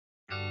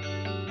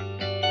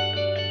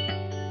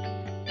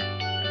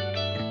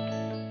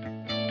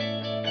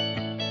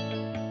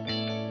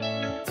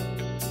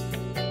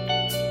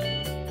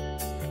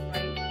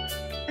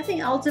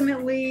think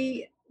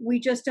ultimately we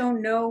just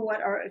don't know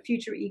what our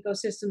future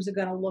ecosystems are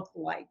going to look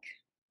like,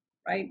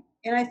 right?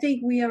 And I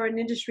think we are an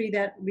industry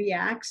that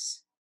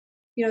reacts.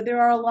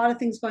 There are a lot of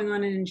things going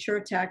on in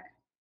insurtech,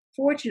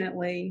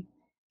 fortunately,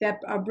 that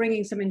are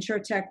bringing some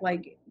insurtech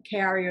like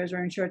carriers or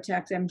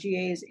insurtechs,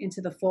 MGAs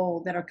into the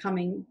fold that are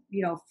coming,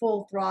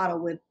 full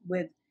throttle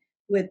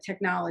with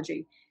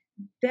technology.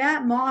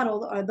 That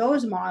model or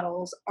those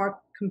models are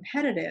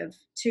competitive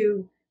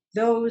to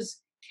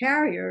those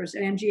carriers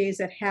and MGAs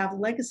that have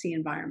legacy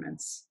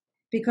environments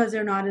because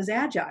they're not as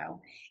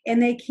agile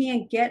and they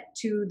can't get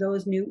to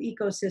those new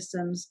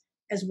ecosystems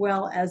as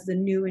well as the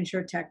new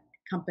insurtech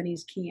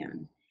companies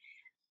can.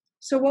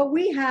 So what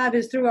we have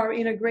is through our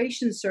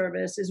integration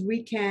service is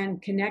we can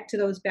connect to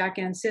those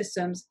back-end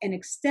systems and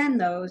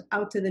extend those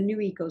out to the new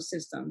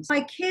ecosystems.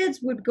 My kids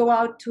would go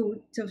out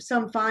to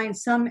find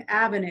some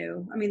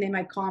avenue. I mean, they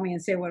might call me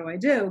and say, what do I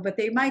do? But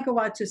they might go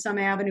out to some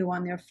avenue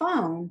on their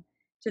phone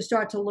to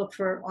start to look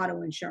for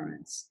auto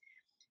insurance.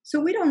 So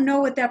we don't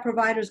know what that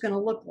provider is going to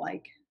look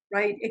like,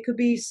 right? It could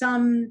be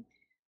some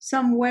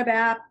web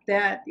app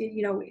that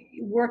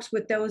works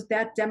with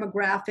that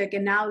demographic,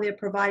 and now they're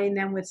providing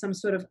them with some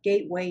sort of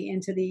gateway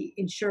into the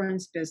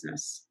insurance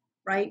business,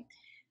 right?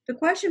 The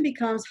question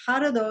becomes, how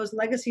do those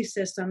legacy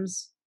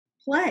systems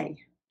play,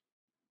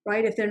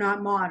 right, if they're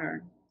not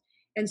modern?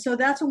 And so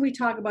that's when we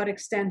talk about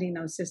extending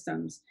those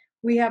systems.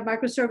 We have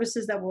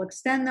microservices that will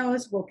extend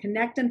those, will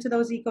connect them to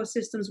those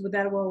ecosystems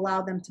that will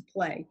allow them to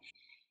play.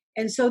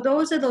 And so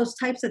those are those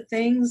types of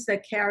things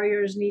that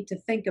carriers need to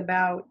think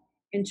about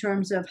in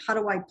terms of how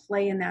do I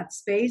play in that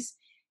space?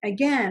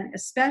 Again,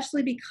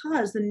 especially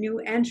because the new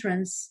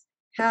entrants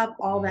have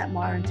all that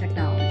modern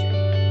technology.